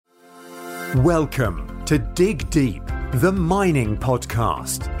Welcome to Dig Deep, the mining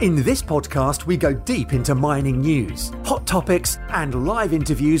podcast. In this podcast, we go deep into mining news, hot topics, and live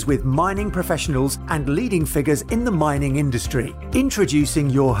interviews with mining professionals and leading figures in the mining industry. Introducing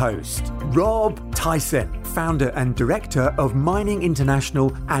your host, Rob Tyson, founder and director of Mining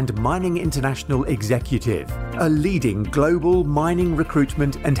International and Mining International Executive, a leading global mining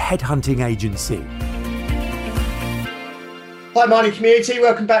recruitment and headhunting agency. Hi mining community,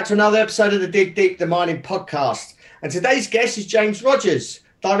 welcome back to another episode of the Dig Deep, the mining podcast. And today's guest is James Rogers,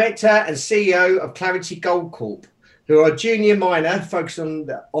 Director and CEO of Clarity Gold Corp, who are a junior miner focused on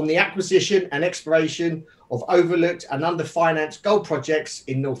the acquisition and exploration of overlooked and underfinanced gold projects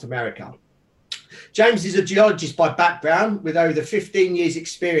in North America. James is a geologist by background with over 15 years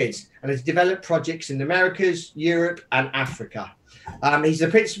experience and has developed projects in the Americas, Europe and Africa. He's the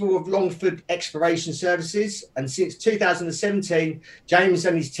principal of Longford Exploration Services, and since 2017, James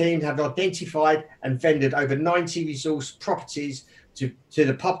and his team have identified and vended over 90 resource properties to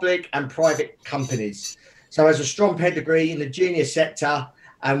the public and private companies. So has a strong pedigree in the junior sector,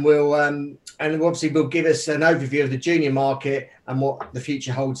 and will give us an overview of the junior market and what the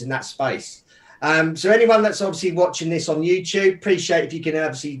future holds in that space. So anyone that's obviously watching this on YouTube, appreciate if you can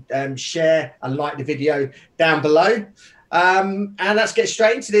obviously share and like the video down below. And let's get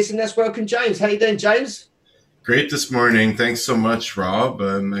straight into this, and let's welcome James. How you doing, James? Great this morning. Thanks so much, Rob.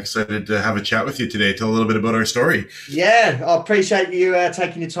 I'm excited to have a chat with you today. Tell a little bit about our story. Yeah, I appreciate you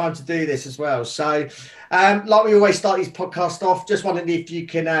taking the time to do this as well. So, like we always start these podcasts off, just wondering if you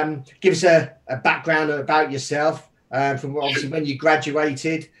can give us a background about yourself, from obviously when you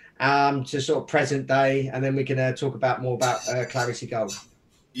graduated to sort of present day, and then we can talk about more about Clarity Gold.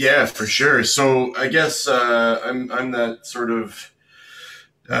 Yeah, for sure. So I guess I'm that sort of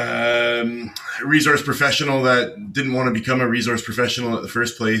resource professional that didn't want to become a resource professional at the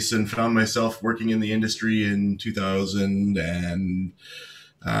first place, and found myself working in the industry in 2000 and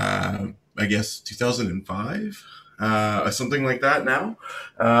I guess 2005, something like that now.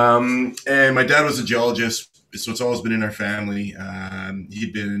 And my dad was a geologist, so it's always been in our family.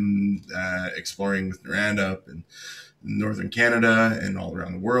 He'd been exploring with Noranda and Northern Canada and all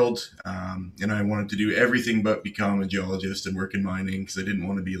around the world. And I wanted to do everything but become a geologist and work in mining because I didn't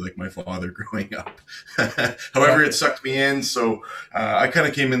want to be like my father growing up. However, it sucked me in. So I kind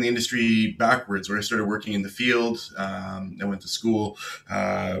of came in the industry backwards, where I started working in the field. I went to school,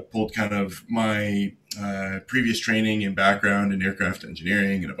 pulled kind of my previous training and background in aircraft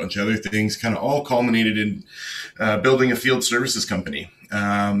engineering and a bunch of other things, kind of all culminated in building a field services company.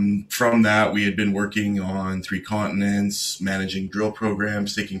 From that, we had been working on 3 continents, managing drill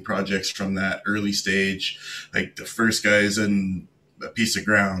programs, taking projects from that early stage, like the first guys in a piece of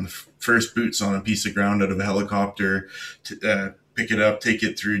ground, first boots on a piece of ground out of a helicopter, to pick it up, take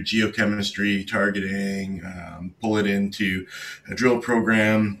it through geochemistry, targeting, pull it into a drill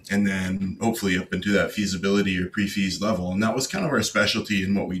program, and then hopefully up into that feasibility or pre-feas level. And that was kind of our specialty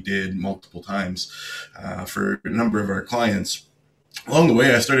in what we did multiple times for a number of our clients. Along the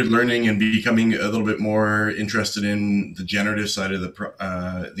way, I started learning and becoming a little bit more interested in the generative side of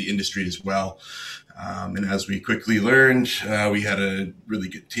the industry as well. And as we quickly learned, we had a really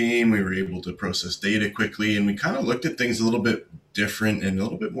good team. We were able to process data quickly, and we kind of looked at things a little bit different and a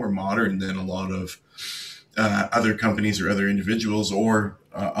little bit more modern than a lot of other companies or other individuals, or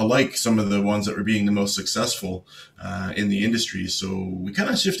alike some of the ones that were being the most successful in the industry. So we kind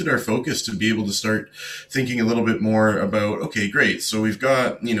of shifted our focus to be able to start thinking a little bit more about, okay, great. So we've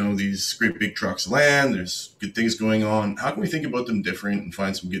got, these great big tracts of land. There's good things going on. How can we think about them different and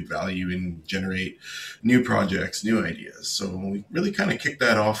find some good value and generate new projects, new ideas? So we really kind of kicked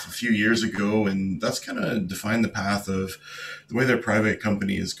that off a few years ago, and that's kind of defined the path of the way their private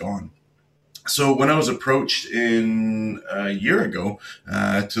company has gone. So when I was approached a year ago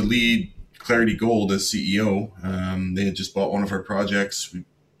to lead Clarity Gold as CEO, they had just bought one of our projects,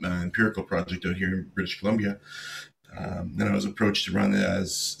 empirical project out here in British Columbia. Then I was approached to run it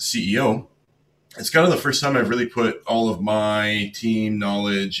as CEO. It's kind of the first time I've really put all of my team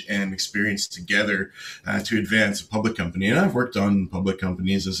knowledge and experience together to advance a public company. And I've worked on public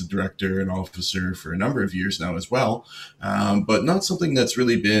companies as a director and officer for a number of years now as well, but not something that's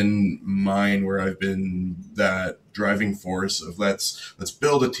really been mine, where I've been that driving force of let's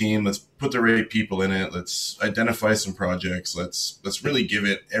build a team, let's put the right people in it, let's identify some projects, let's really give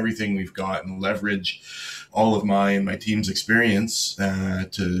it everything we've got and leverage all of my and my team's experience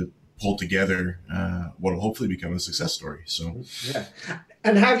to pull together what will hopefully become a success story. So, yeah.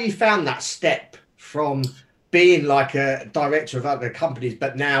 And how have you found that step from being like a director of other companies,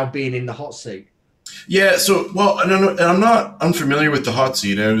 but now being in the hot seat? Yeah, so well, and I'm not unfamiliar with the hot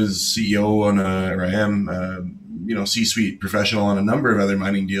seat. I was CEO on or I am, C-suite professional on a number of other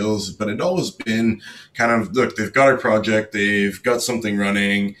mining deals, but it'd always been kind of, look, they've got a project, they've got something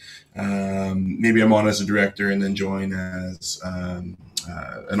running. Maybe I'm on as a director and then join as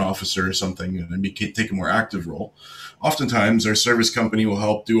an officer or something and take a more active role. Oftentimes, our service company will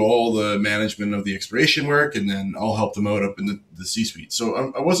help do all the management of the exploration work, and then I'll help them out up in the C-suite.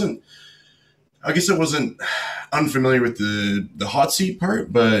 So I guess I wasn't unfamiliar with the hot seat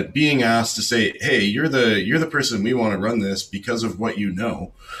part, but being asked to say, "Hey, you're the person we want to run this because of what you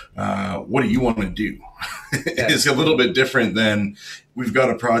know. What do you want to do?" is a little bit different than we've got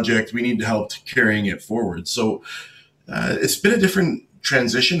a project, we need to help carrying it forward. So it's been a different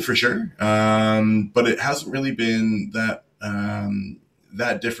transition for sure, but it hasn't really been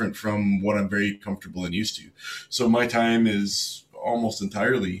that different from what I'm very comfortable and used to. So my time is almost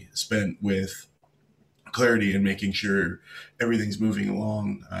entirely spent with clarity and making sure everything's moving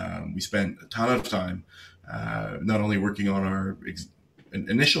along. We spent a ton of time not only working on our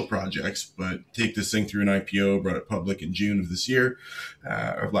initial projects, but take this thing through an IPO, brought it public in June of this year,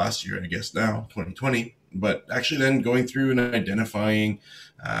 of last year, I guess now, 2020. But actually then going through and identifying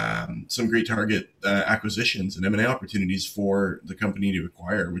some great target acquisitions and M&A opportunities for the company to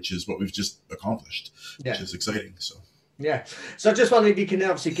acquire, which is what we've just accomplished, which is exciting. Yeah. So I just wondered if you can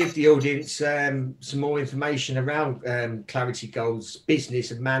obviously give the audience some more information around Clarity Gold's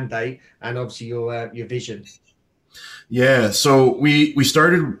business and mandate, and obviously your vision. Yeah, so we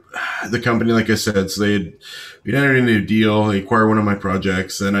started the company, like I said, so we entered into a deal, they acquired one of my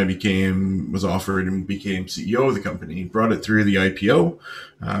projects, then I was offered and became CEO of the company, brought it through the IPO,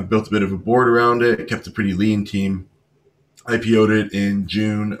 built a bit of a board around it, kept a pretty lean team, IPO'd it in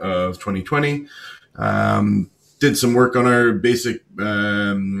June of 2020, did some work on our basic,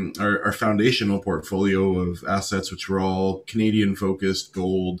 our foundational portfolio of assets, which were all Canadian focused,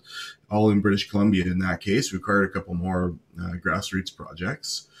 gold, all in British Columbia in that case. We acquired a couple more grassroots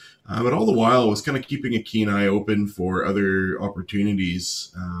projects. But all the while was kind of keeping a keen eye open for other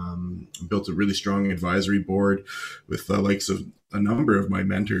opportunities. Built a really strong advisory board with the likes of a number of my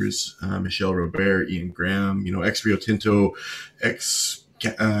mentors, Michelle Robert, Ian Graham, ex-Rio Tinto,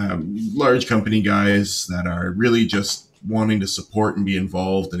 large company guys that are really just wanting to support and be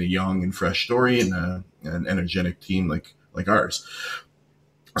involved in a young and fresh story and an energetic team like ours.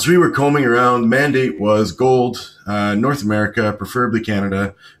 So we were combing around. Mandate was gold, North America, preferably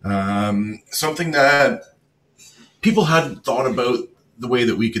Canada, something that people hadn't thought about the way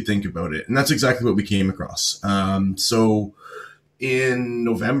that we could think about it. And that's exactly what we came across. So in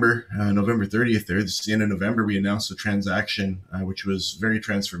November 30th, this is the end of November, we announced a transaction, which was very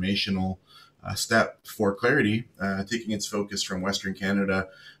transformational step for Clarity, taking its focus from Western Canada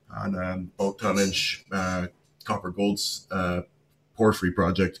on bulk tonnage, copper gold's porphyry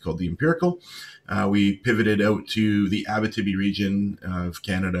project called the Empirical. We pivoted out to the Abitibi region of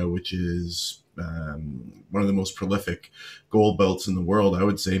Canada, which is one of the most prolific gold belts in the world, I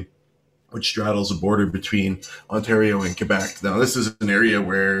would say, which straddles a border between Ontario and Quebec. Now, this is an area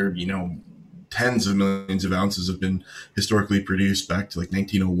where, tens of millions of ounces have been historically produced back to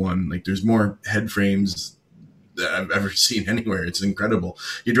 1901. There's more head frames that I've ever seen anywhere. It's incredible.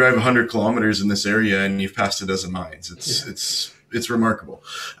 You drive 100 kilometers in this area and you've passed a dozen mines. It's remarkable.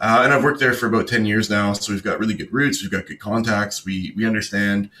 And I've worked there for about 10 years now. So we've got really good roots. We've got good contacts. We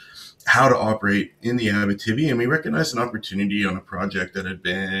understand how to operate in the Abitibi, and we recognized an opportunity on a project that had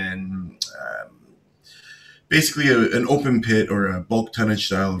been basically an open pit or a bulk tonnage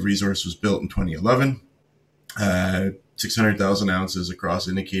style of resource was built in 2011. 600,000 ounces across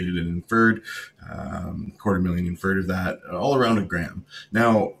indicated and inferred, 250,000 inferred of that, all around a gram.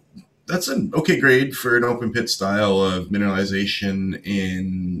 Now, that's an okay grade for an open pit style of mineralization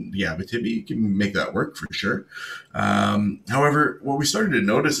in the Abitibi. You can make that work for sure. However, what we started to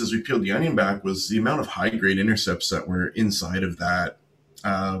notice as we peeled the onion back was the amount of high grade intercepts that were inside of that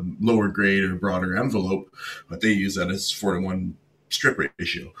lower grade or broader envelope, but they use that as 4-to-1 strip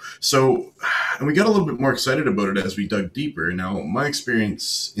ratio. So, and we got a little bit more excited about it as we dug deeper. Now, my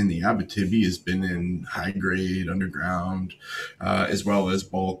experience in the Abitibi has been in high grade, underground, as well as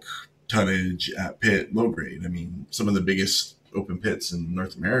bulk tonnage at pit, low grade. I mean, some of the biggest open pits in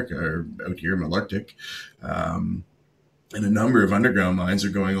North America are out here in Malartic. And a number of underground mines are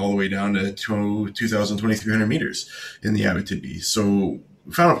going all the way down to 2,000, 2,300 meters in the Abitibi. So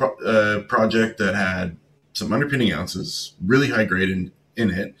we found a project that had some underpinning ounces, really high grade in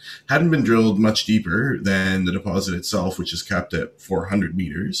it. Hadn't been drilled much deeper than the deposit itself, which is capped at 400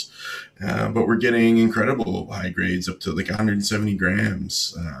 meters. But we're getting incredible high grades up to like 170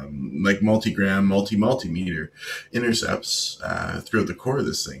 grams, like multi-gram, multi-meter intercepts throughout the core of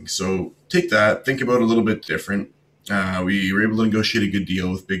this thing. So take that, think about it a little bit different. We were able to negotiate a good deal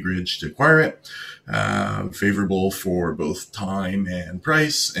with Big Ridge to acquire it, favorable for both time and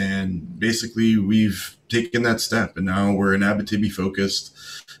price. And basically, we've taken that step, and now we're an Abitibi-focused,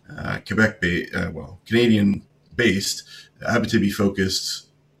 Canadian-based, Abitibi-focused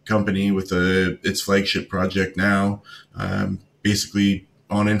company with its flagship project now, basically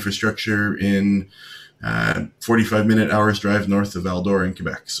on infrastructure in 45-minute hours drive north of Val-d'Or in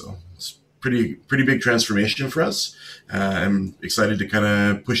Quebec. So it's pretty big transformation for us. I'm excited to kind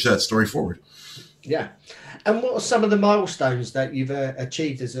of push that story forward. Yeah. And what are some of the milestones that you've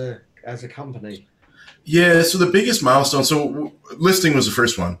achieved as a company? Yeah, so the biggest milestone, so listing was the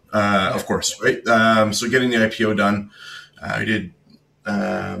first one, of course, right? So getting the IPO done, we did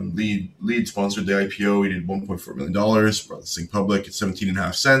lead sponsored the IPO. We did $1.4 million, brought this thing public at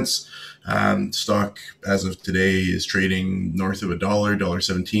 17.5 cents. Stock as of today is trading north of $1,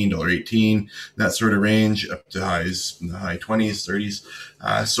 $1.17, $1.18, that sort of range, up to highs in the high 20s, 30s.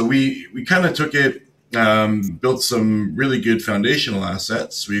 So we kind of took it, built some really good foundational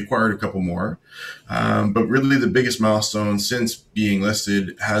assets. We acquired a couple more, but really the biggest milestone since being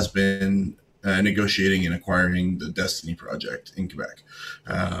listed has been negotiating and acquiring the Destiny project in Quebec.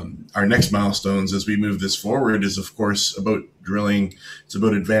 Our next milestones as we move this forward is, of course, about drilling. It's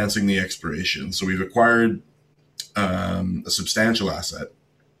about advancing the exploration. So we've acquired a substantial asset,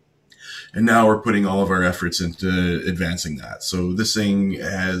 and now we're putting all of our efforts into advancing that. So this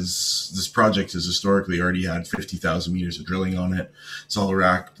project has historically already had 50,000 meters of drilling on it. It's all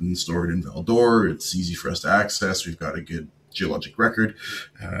racked and stored in Val-d'Or. It's easy for us to access. We've got a good geologic record,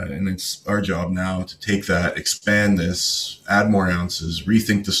 and it's our job now to take that, expand this, add more ounces,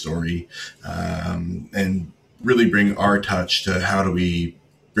 rethink the story, and really bring our touch to how do we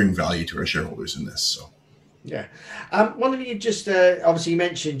bring value to our shareholders in this. So yeah. Why don't you just, obviously you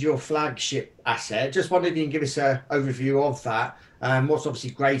mentioned your flagship asset. Just wondered if you can give us an overview of that. What's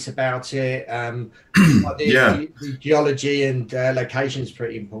obviously great about it. The geology and location is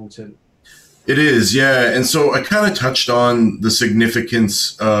pretty important. It is, yeah. And so I kind of touched on the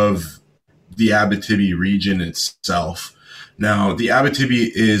significance of the Abitibi region itself. Now, the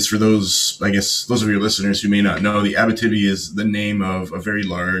Abitibi is, for those of your listeners who may not know, the Abitibi is the name of a very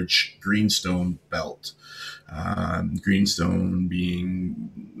large greenstone belt. Greenstone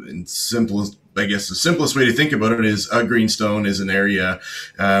being, the simplest way to think about it is a greenstone is an area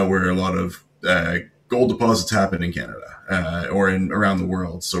where a lot of gold deposits happen in Canada. Or around the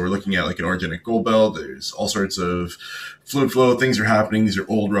world. So we're looking at like an orogenic gold belt. There's all sorts of fluid flow. Things are happening. These are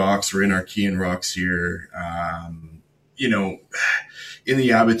old rocks. We're in Archean rocks here. In the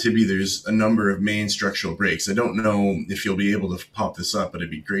Abitibi, there's a number of main structural breaks. I don't know if you'll be able to pop this up, but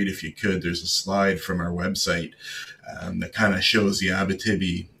it'd be great if you could. There's a slide from our website that kind of shows the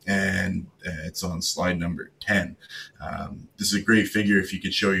Abitibi, and it's on slide number 10. This is a great figure if you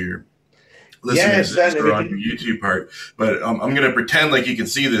could show your listeners are on your YouTube part, but I'm going to pretend like you can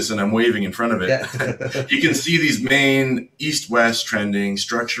see this, and I'm waving in front of it. Yeah. You can see these main east-west trending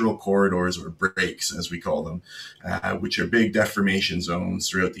structural corridors, or breaks as we call them, which are big deformation zones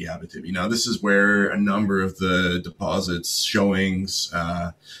throughout the Abitibi. Now, this is where a number of the deposits, showings,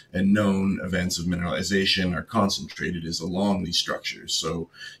 and known events of mineralization are concentrated, is along these structures. So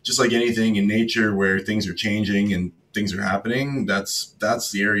just like anything in nature where things are changing and things are happening, that's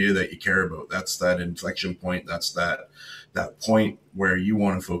the area that you care about. That's that inflection point. That's that point where you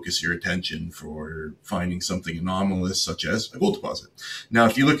want to focus your attention for finding something anomalous, such as a gold deposit. Now,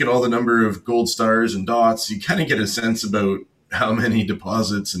 if you look at all the number of gold stars and dots, you kind of get a sense about how many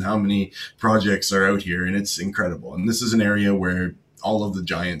deposits and how many projects are out here, and it's incredible. And this is an area where all of the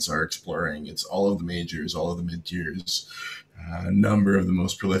giants are exploring. It's all of the majors, all of the mid-tiers, a number of the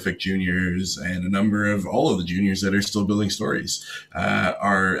most prolific juniors, and a number of all of the juniors that are still building stories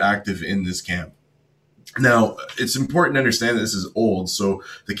are active in this camp. Now, it's important to understand that this is old. So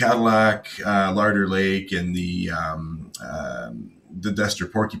the Cadillac, Larder Lake, and the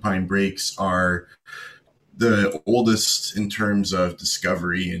Dester Porcupine breaks are the oldest in terms of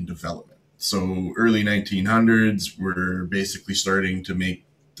discovery and development. So early 1900s, we're basically starting to make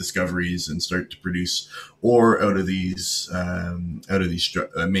discoveries and start to produce ore out of these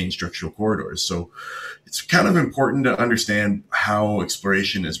main structural corridors. So it's kind of important to understand how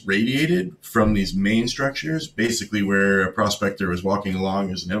exploration is radiated from these main structures. Basically, where a prospector was walking along,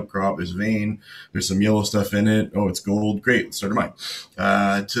 there's an outcrop, there's a vein, there's some yellow stuff in it. Oh, it's gold. Great, let's start a mine.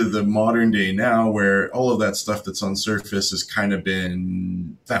 To the modern day now, where all of that stuff that's on surface has kind of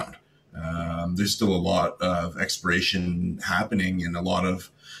been found. There's still a lot of exploration happening in a lot of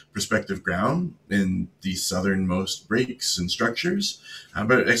prospective ground in the southernmost breaks and structures,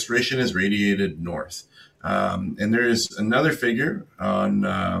 but exploration is radiated north. And there is another figure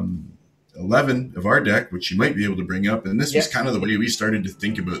on 11 of our deck, which you might be able to bring up. And this was kind of the way we started to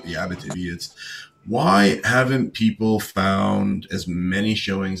think about the Abitibi. It's why haven't people found as many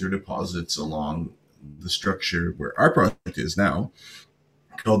showings or deposits along the structure where our project is now,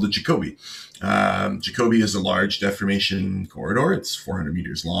 called the Jacobi. Jacobi is a large deformation corridor. It's 400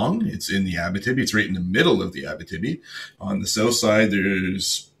 meters long. It's in the Abitibi. It's right in the middle of the Abitibi. On the south side,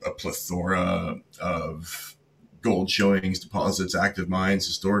 there's a plethora of gold showings, deposits, active mines,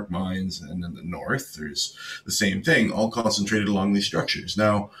 historic mines. And in the north, there's the same thing, all concentrated along these structures.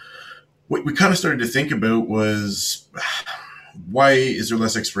 Now, what we kind of started to think about was, why is there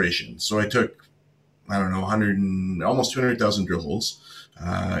less exploration? So I took, almost 200,000 drill holes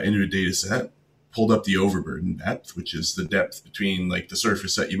into a data set, pulled up the overburden depth, which is the depth between like the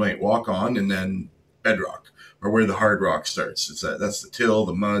surface that you might walk on and then bedrock, or where the hard rock starts. That's the till,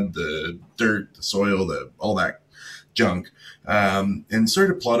 the mud, the dirt, the soil, all that junk, and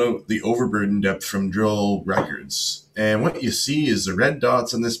sort of plot out the overburden depth from drill records. And what you see is the red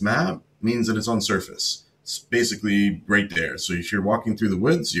dots on this map means that it's on surface. It's basically right there. So if you're walking through the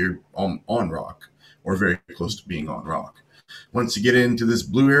woods, you're on rock, or very close to being on rock. Once you get into this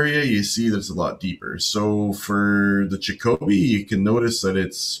blue area, you see that it's a lot deeper. So for the Jacobi, you can notice that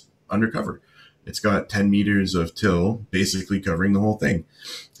it's undercover. It's got 10 meters of till basically covering the whole thing.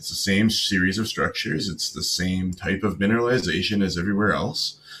 It's the same series of structures. It's the same type of mineralization as everywhere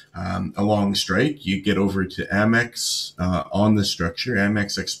else. Along strike, you get over to Amex on the structure.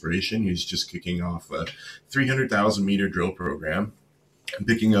 Amex Exploration, who's just kicking off a 300,000 meter drill program,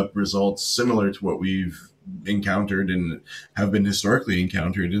 picking up results similar to what we've encountered and have been historically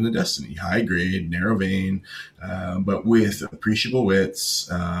encountered in the Destiny. High grade, narrow vein, but with appreciable widths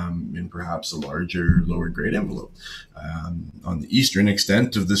and perhaps a larger, lower grade envelope. On the eastern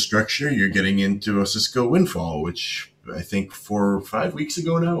extent of the structure, you're getting into Osisko Windfall, which I think 4 or 5 weeks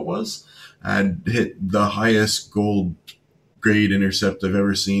ago now it was, and hit the highest gold grade intercept I've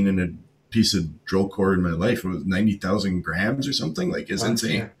ever seen in a piece of drill core in my life. It was 90,000 grams or something. Like, it's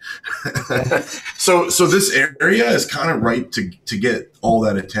insane. Yeah. So this area is kind of ripe to get all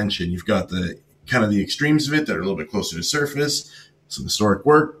that attention. You've got the kind of the extremes of it that are a little bit closer to surface, some historic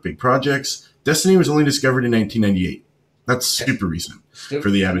work, big projects. Destiny was only discovered in 1998. That's super recent for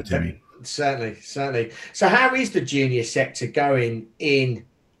the Abitibi. Certainly. So how is the junior sector going in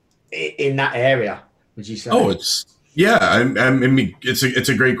that area, would you say? I mean, it's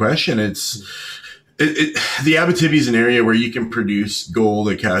a great question. The Abitibi is an area where you can produce gold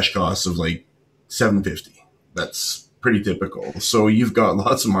at cash costs of like $750. That's pretty typical. So you've got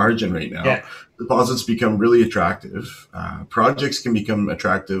lots of margin right now. Yeah. Deposits become really attractive. Projects can become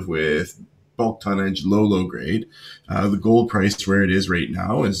attractive with bulk tonnage, low grade. The gold price where it is right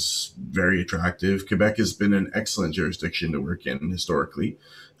now is very attractive. Quebec has been an excellent jurisdiction to work in historically.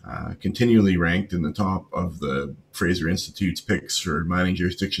 Continually ranked in the top of the Fraser Institute's picks for mining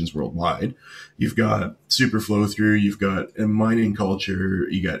jurisdictions worldwide. You've got super flow through, you've got a mining culture,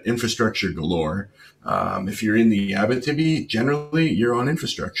 you got infrastructure galore. If you're in the Abitibi, generally you're on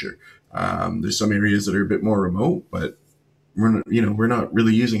infrastructure. There's some areas that are a bit more remote, but we're not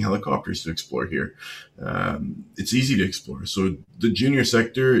really using helicopters to explore here. It's easy to explore. So the junior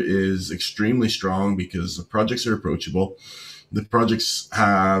sector is extremely strong because the projects are approachable. The projects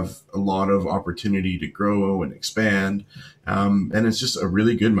have a lot of opportunity to grow and expand, and it's just a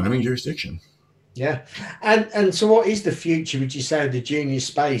really good mining jurisdiction. Yeah. And so what is the future, would you say, of the junior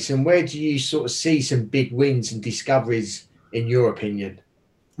space, and where do you sort of see some big wins and discoveries, in your opinion?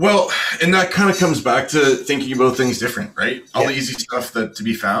 Well, and that kind of comes back to thinking about things different, right? All the easy stuff that to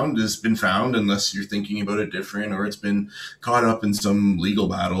be found has been found unless you're thinking about it different, or it's been caught up in some legal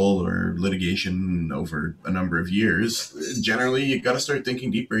battle or litigation over a number of years. Generally, you got to start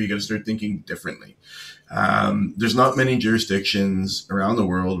thinking deeper. You got to start thinking differently. There's not many jurisdictions around the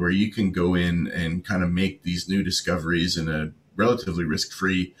world where you can go in and kind of make these new discoveries in a relatively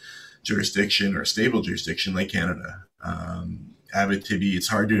risk-free jurisdiction or stable jurisdiction like Canada. Abitibi, it's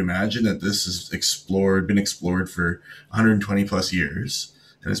hard to imagine that this has been explored for 120 plus years.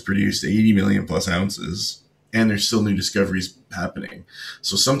 and has produced 80 million plus ounces, and there's still new discoveries happening.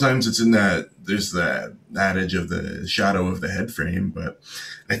 So sometimes it's in that there's that adage of the shadow of the head frame, but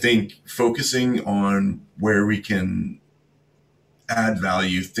I think focusing on where we can add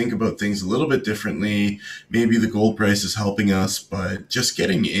value, think about things a little bit differently. Maybe the gold price is helping us, but just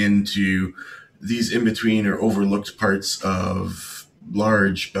getting into these in between or overlooked parts of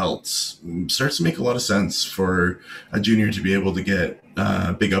large belts starts to make a lot of sense for a junior to be able to get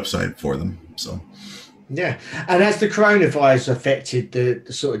big upside for them. So yeah, and has the coronavirus affected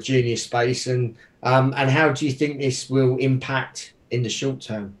the sort of junior space, and how do you think this will impact in the short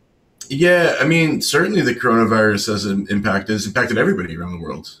term? Yeah, I mean, certainly the coronavirus has impacted everybody around the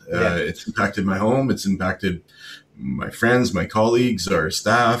world. It's impacted my home. It's impacted my friends, my colleagues, our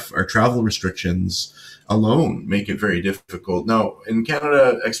staff. Our travel restrictions alone make it very difficult. Now, in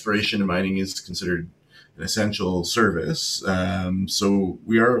Canada, exploration and mining is considered an essential service. So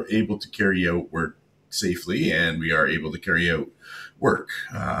we are able to carry out work safely, and we are able to carry out work.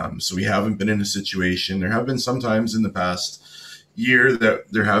 So we haven't been in a situation. There have been some times in the past year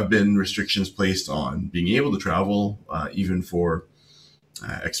that there have been restrictions placed on being able to travel, even for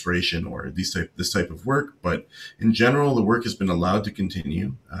exploration or this type of work. But in general, the work has been allowed to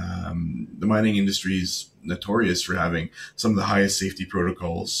continue. The mining industry is notorious for having some of the highest safety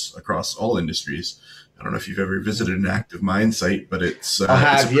protocols across all industries. I don't know if you've ever visited an active mine site, but it's I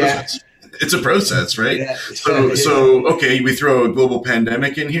have, it's a process, right? Yeah. So okay, we throw a global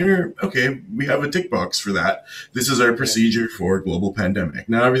pandemic in here. Okay, we have a tick box for that. This is our procedure for global pandemic.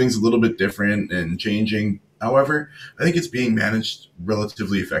 Now everything's a little bit different and changing. However, I think it's being managed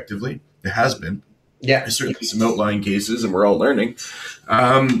relatively effectively. It has been. Yeah. There's certainly some outlying cases, and we're all learning.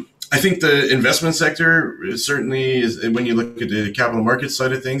 I think the investment sector certainly is, when you look at the capital market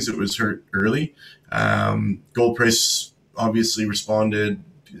side of things, it was hurt early. Gold price obviously responded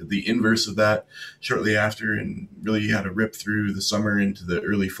the inverse of that shortly after, and really had a rip through the summer into the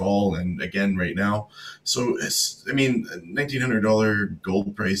early fall, and again right now. So $1,900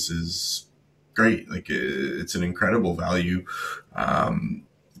 gold price is great. Like, it's an incredible value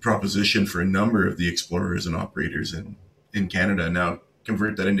proposition for a number of the explorers and operators in Canada. Now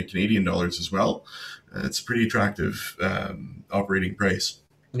convert that into Canadian dollars as well. It's a pretty attractive operating price.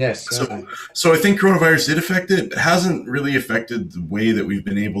 Yes. So I think coronavirus did affect it. It hasn't really affected the way that we've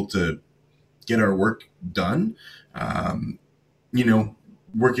been able to get our work done.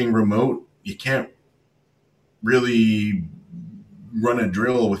 Working remote, you can't really run a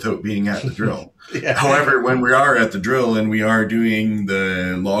drill without being at the drill. Yeah. However, when we are at the drill and we are doing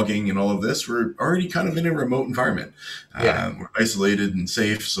the logging and all of this, we're already kind of in a remote environment. We're isolated and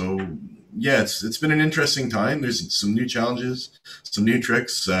safe. So yeah, it's been an interesting time. There's some new challenges, some new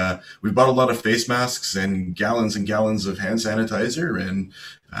tricks. We've bought a lot of face masks and gallons of hand sanitizer. And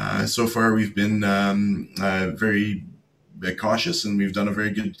so far we've been very cautious, and we've done a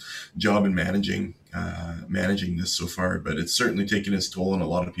very good job in managing this so far, but it's certainly taken its toll on a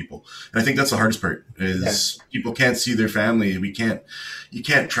lot of people. And I think that's the hardest part is people can't see their family. You can't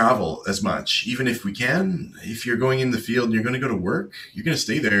travel as much. Even if we can, if you're going in the field and you're going to go to work, you're going to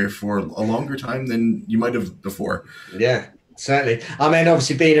stay there for a longer time than you might have before. Yeah, certainly. I mean,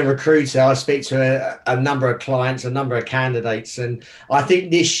 obviously being a recruiter, I speak to a number of clients, a number of candidates. And I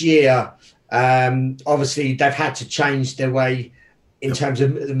think this year, obviously they've had to change their way in terms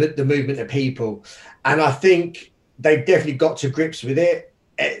of the movement of people. And I think they've definitely got to grips with it.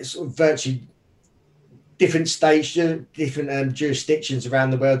 It's virtually different states, different jurisdictions around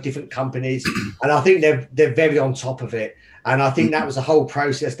the world, different companies. And I think they're very on top of it. And I think that was a whole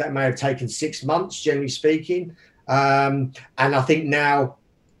process that may have taken 6 months, generally speaking. And I think now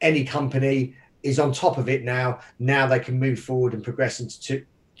any company is on top of it now. Now they can move forward and progress into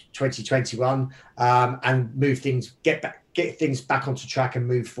 2021 and move things, get things back onto track and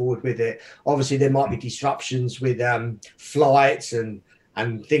move forward with it. Obviously, there might be disruptions with flights and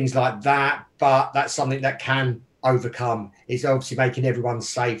things like that, but that's something that can overcome. It's obviously making everyone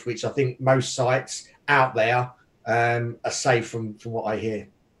safe, which I think most sites out there are safe from what I hear.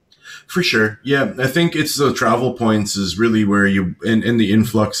 For sure. Yeah. I think it's the travel points is really where you, in the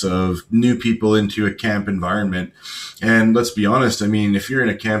influx of new people into a camp environment. And let's be honest, I mean, if you're in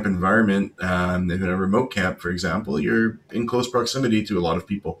a camp environment, in a remote camp, for example, you're in close proximity to a lot of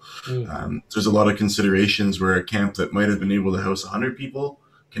people. There's a lot of considerations where a camp that might have been able to house 100 people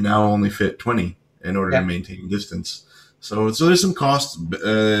can now only fit 20 in order to maintain distance. So there's some cost,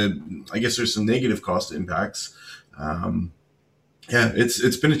 I guess there's some negative cost impacts. Yeah,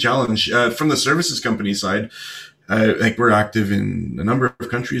 it's been a challenge from the services company side. Like, we're active in a number of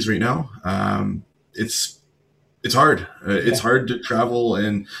countries right now. It's It's hard. It's hard to travel,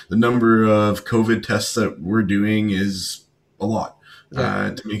 and the number of COVID tests that we're doing is a lot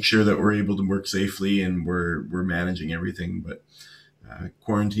to make sure that we're able to work safely and we're managing everything. But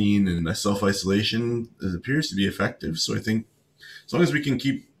quarantine and self-isolation appears to be effective. So I think as long as we can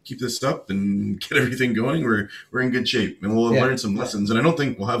keep this up and get everything going, we're in good shape, and we'll learn some lessons. And I don't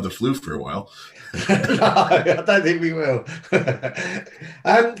think we'll have the flu for a while. No, I don't think we will.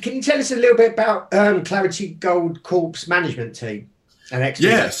 Can you tell us a little bit about Clarity Gold Corp's management team and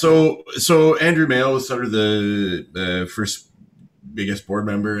expertise? Yeah, so Andrew Mayo was sort of the first biggest board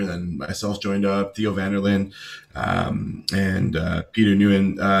member, and then myself joined up, Theo Vanderlyn, and Peter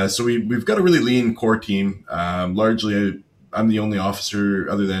Nguyen. So we've got a really lean core team. Largely, I'm the only officer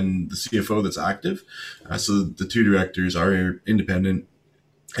other than the CFO that's active. So the two directors are independent,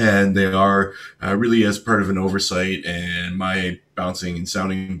 and they are really as part of an oversight and my bouncing and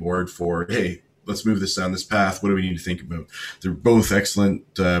sounding board for, hey, let's move this down this path. What do we need to think about? They're both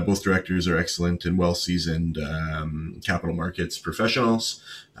excellent. Both directors are excellent and well-seasoned capital markets professionals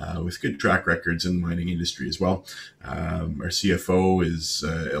with good track records in the mining industry as well. Our CFO is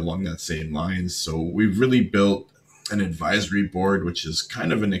along that same lines. So we've really built an advisory board, which is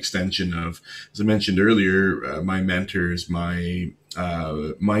kind of an extension of, as I mentioned earlier, my mentors, my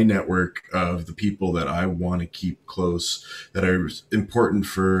network of the people that I want to keep close, that are important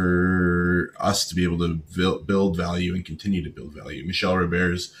for us to be able to build value and continue to build value. Michel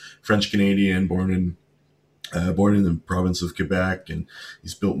Robert is French Canadian, born in the province of Quebec, and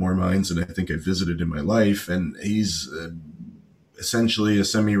he's built more mines than I think I've visited in my life. And he's essentially a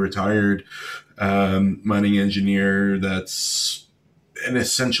semi-retired mining engineer that's an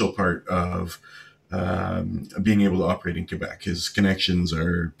essential part of being able to operate in Quebec. His connections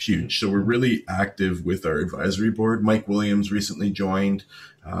are huge. So we're really active with our advisory board. Mike Williams recently joined.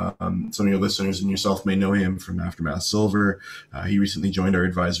 Some of your listeners and yourself may know him from Aftermath Silver. He recently joined our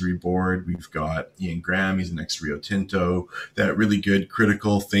advisory board. We've got Ian Graham. He's an ex-Rio Tinto. That really good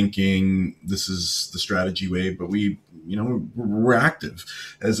critical thinking. This is the strategy way, but we're active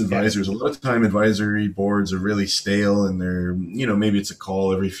as advisors. A lot of time advisory boards are really stale, and they're, maybe it's a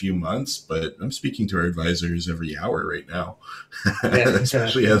call every few months, but I'm speaking to our advisors every hour right now,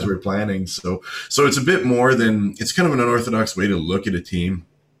 especially as we're planning. So it's a bit more than, it's kind of an unorthodox way to look at a team.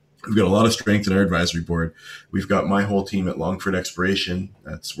 We've got a lot of strength in our advisory board. We've got my whole team at Longford Exploration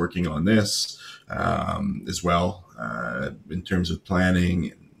that's working on this as well, in terms of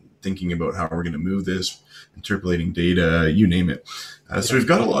planning, thinking about how we're going to move this, interpolating data, you name it. So we've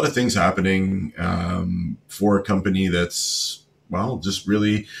got a lot of things happening for a company that's, just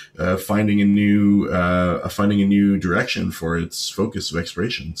really finding a new direction for its focus of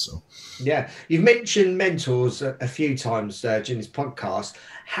exploration. So, yeah, you've mentioned mentors a few times during this podcast.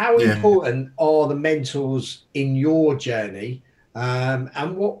 How important are the mentors in your journey,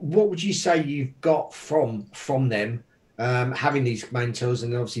 and what would you say you've got from them? Having these mentors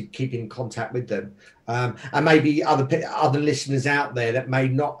and obviously keeping in contact with them, and maybe other listeners out there that may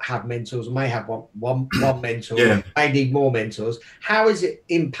not have mentors, or may have one mentor, may need more mentors. How has it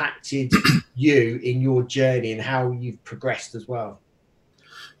impacted you in your journey and how you've progressed as well?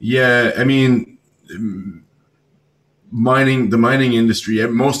 Yeah, I mean, the mining industry,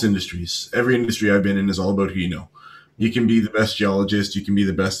 most industries, every industry I've been in is all about who you know. You can be the best geologist, you can be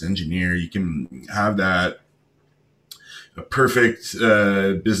the best engineer, you can have that a perfect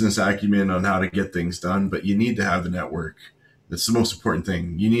business acumen on how to get things done, but you need to have the network. That's the most important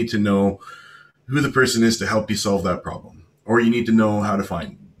thing. You need to know who the person is to help you solve that problem, or you need to know how to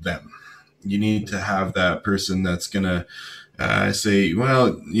find them. You need to have that person that's going to say,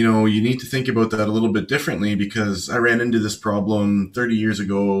 well, you need to think about that a little bit differently, because I ran into this problem 30 years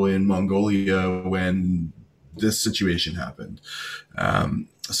ago in Mongolia when this situation happened.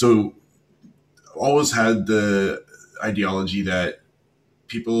 So always had the ideology that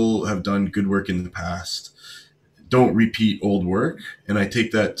people have done good work in the past, don't repeat old work. And I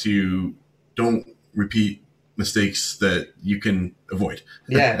take that to don't repeat mistakes that you can avoid.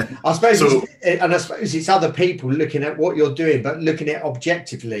 Yeah, I suppose it's other people looking at what you're doing, but looking at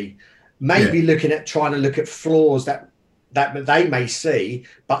objectively, maybe looking at trying to look at flaws that they may see,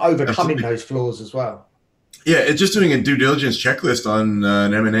 but overcoming those flaws as well. Yeah, it's just doing a due diligence checklist on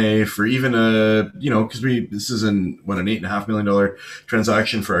an M&A for even because this is an $8.5 million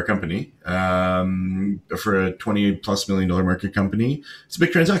transaction for our company, for a $20+ million market company. It's a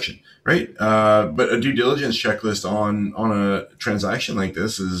big transaction, right? But a due diligence checklist on a transaction like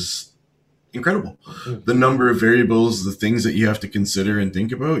this is incredible. The number of variables, the things that you have to consider and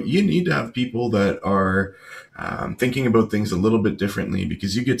think about, you need to have people that are thinking about things a little bit differently,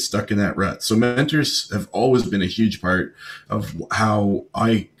 because you get stuck in that rut. So mentors have always been a huge part of how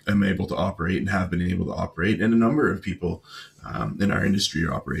I am able to operate and have been able to operate, and a number of people in our industry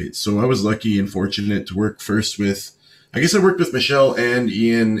operate. So I was lucky and fortunate to work first with, I guess I worked with Michelle and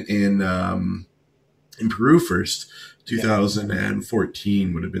Ian in Peru first.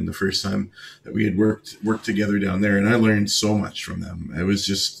 2014 would have been the first time that we had worked together down there, and I learned so much from them.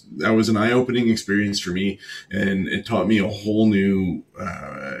 That was an eye-opening experience for me, and it taught me a whole new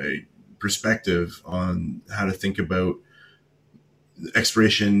perspective on how to think about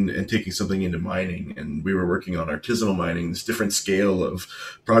exploration and taking something into mining. And we were working on artisanal mining, this different scale of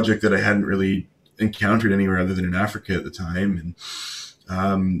project that I hadn't really encountered anywhere other than in Africa at the time. And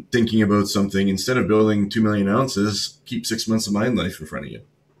thinking about something, instead of building 2 million ounces, keep 6 months of mine life in front of you.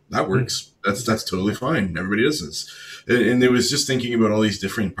 That works. That's totally fine. Everybody does this. And it was just thinking about all these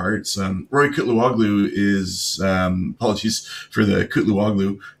different parts. Roy Kutluoglu is, apologies for the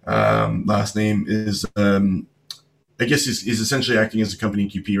Kutluoglu last name, is, I guess he's essentially acting as a company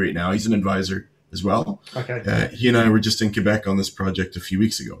QP right now. He's an advisor as well. Okay. He and I were just in Quebec on this project a few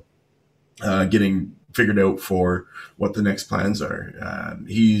weeks ago, getting figured out for what the next plans are.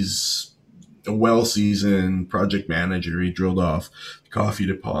 He's a well-seasoned project manager. He drilled off the Coffee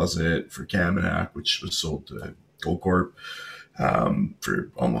deposit for Kaminak, which was sold to Goldcorp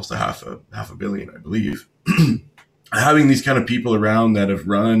for almost a half a billion, I believe. Having these kind of people around that have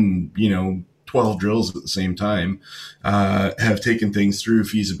run, 12 drills at the same time, have taken things through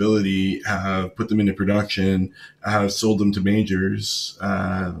feasibility, have put them into production, have sold them to majors.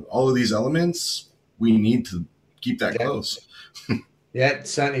 All of these elements, we need to keep that close. Yeah,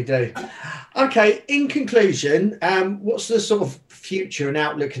 certainly do. Okay, in conclusion, what's the sort of future and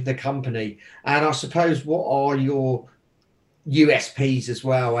outlook of the company? And I suppose, what are your USPs as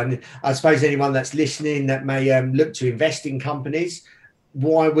well? And I suppose anyone that's listening that may look to invest in companies,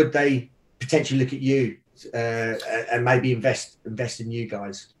 why would they potentially look at you and maybe invest in you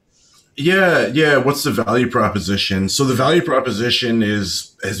guys? Yeah. What's the value proposition? So the value proposition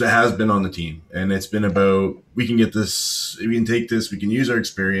has been on the team, and it's been about, we can get this, we can take this, we can use our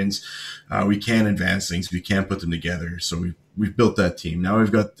experience, we can advance things, we can put them together. So we've built that team. Now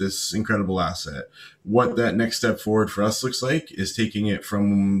we've got this incredible asset. What that next step forward for us looks like is taking it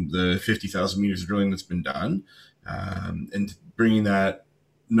from the 50,000 meters of drilling that's been done, and bringing that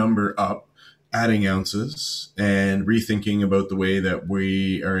number up, adding ounces, and rethinking about the way that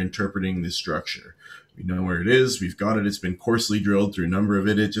we are interpreting this structure. We know where it is. We've got it. It's been coarsely drilled through a number of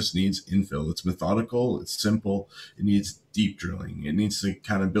it. It just needs infill. It's methodical. It's simple. It needs deep drilling. It needs to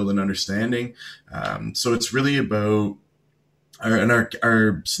kind of build an understanding. So it's really about,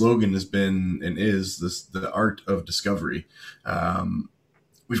 our slogan has been and is this, the art of discovery.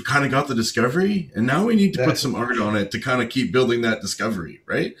 We've kind of got the discovery, and now we need to put some art on it to kind of keep building that discovery,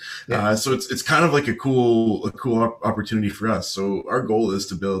 right? Yeah. So it's kind of like a cool opportunity for us. So our goal is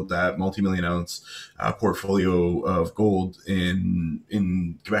to build that multi-million ounce portfolio of gold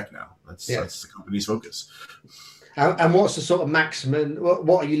in Quebec now. That's the company's focus. And what's the sort of maximum?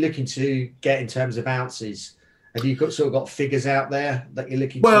 What are you looking to get in terms of ounces? Have you got figures out there that you're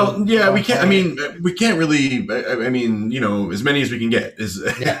looking? Well, yeah, we can't. I mean, we can't really. I mean, as many as we can get is,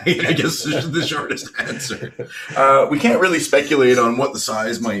 I guess, the shortest answer. We can't really speculate on what the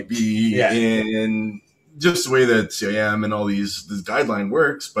size might be in just the way that CIM and all this guideline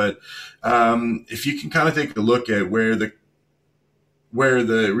works. But if you can kind of take a look at where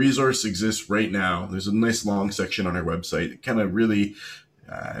the resource exists right now, there's a nice long section on our website. It kind of really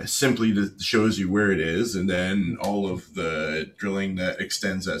simply shows you where it is, and then all of the drilling that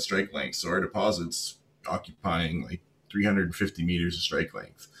extends that strike length. So our deposit's occupying like 350 meters of strike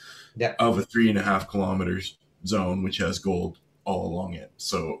length of a 3.5 kilometers zone, which has gold all along it.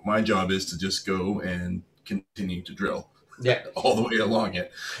 So my job is to just go and continue to drill all the way along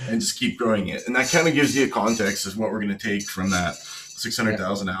it and just keep growing it. And that kind of gives you a context of what we're going to take from that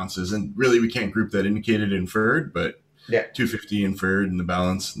 600,000 ounces. And really, we can't group that indicated inferred, but 250 inferred and the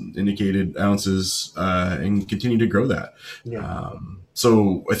balance indicated ounces, and continue to grow that.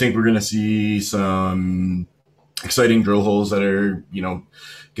 So I think we're going to see some exciting drill holes that are, going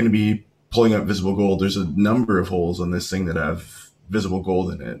to be pulling up visible gold. There's a number of holes on this thing that have visible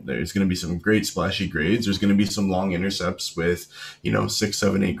gold in it. There's going to be some great splashy grades. There's going to be some long intercepts with, 6,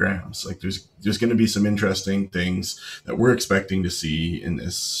 7, 8 grams. Like there's going to be some interesting things that we're expecting to see in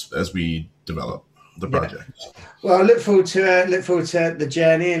this as we develop the project. Well, I look forward to the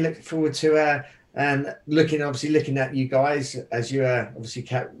journey, and look forward to and looking at you guys as you obviously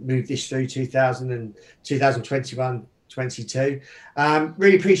moved this through 2021, 22.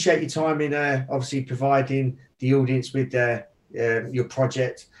 Really appreciate your time in obviously providing the audience with your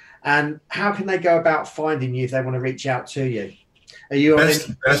project. And how can they go about finding you if they want to reach out to you? Are you on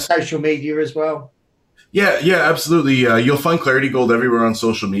social media as well? Yeah, absolutely. You'll find Clarity Gold everywhere on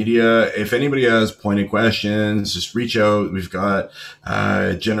social media. If anybody has pointed questions, just reach out. We've got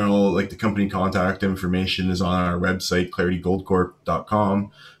general, like the company contact information is on our website,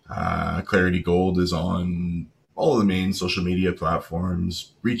 claritygoldcorp.com. Clarity Gold is on all of the main social media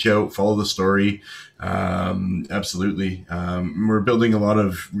platforms. Reach out, follow the story. Absolutely. We're building a lot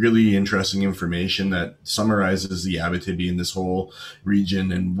of really interesting information that summarizes the Abitibi in this whole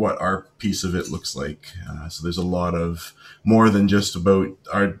region and what our piece of it looks like. So there's a lot of more than just about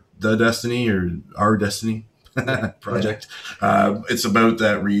our destiny project. It's about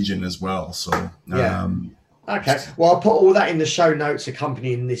that region as well. So, Okay, well, I'll put all that in the show notes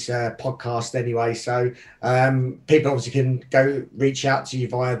accompanying this podcast anyway. So people obviously can go reach out to you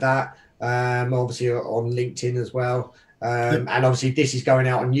via that. Obviously on LinkedIn as well. And obviously this is going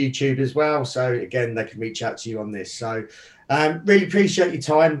out on YouTube as well. So again, they can reach out to you on this. So really appreciate your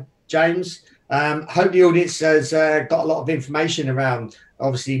time, James. Hope the audience has got a lot of information around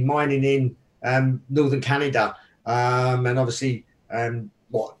obviously mining in Northern Canada and obviously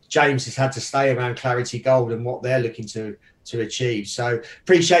what James has had to say around Clarity Gold and what they're looking to achieve. So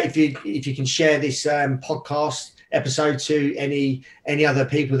appreciate if you can share this podcast episode to any other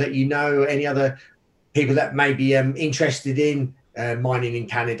people that you know, any other people that may be interested in mining in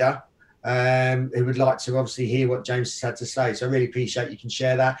Canada, who would like to obviously hear what James has had to say. So I really appreciate you can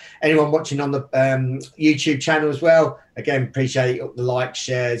share that. Anyone watching on the YouTube channel as well, again, appreciate the likes,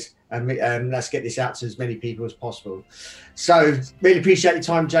 shares, and let's get this out to as many people as possible. So really appreciate your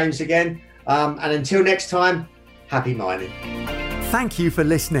time, James, again. And until next time, happy mining. Thank you for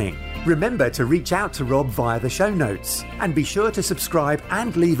listening. Remember to reach out to Rob via the show notes and be sure to subscribe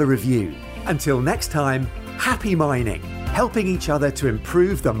and leave a review. Until next time, happy mining, helping each other to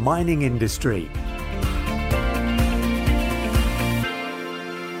improve the mining industry.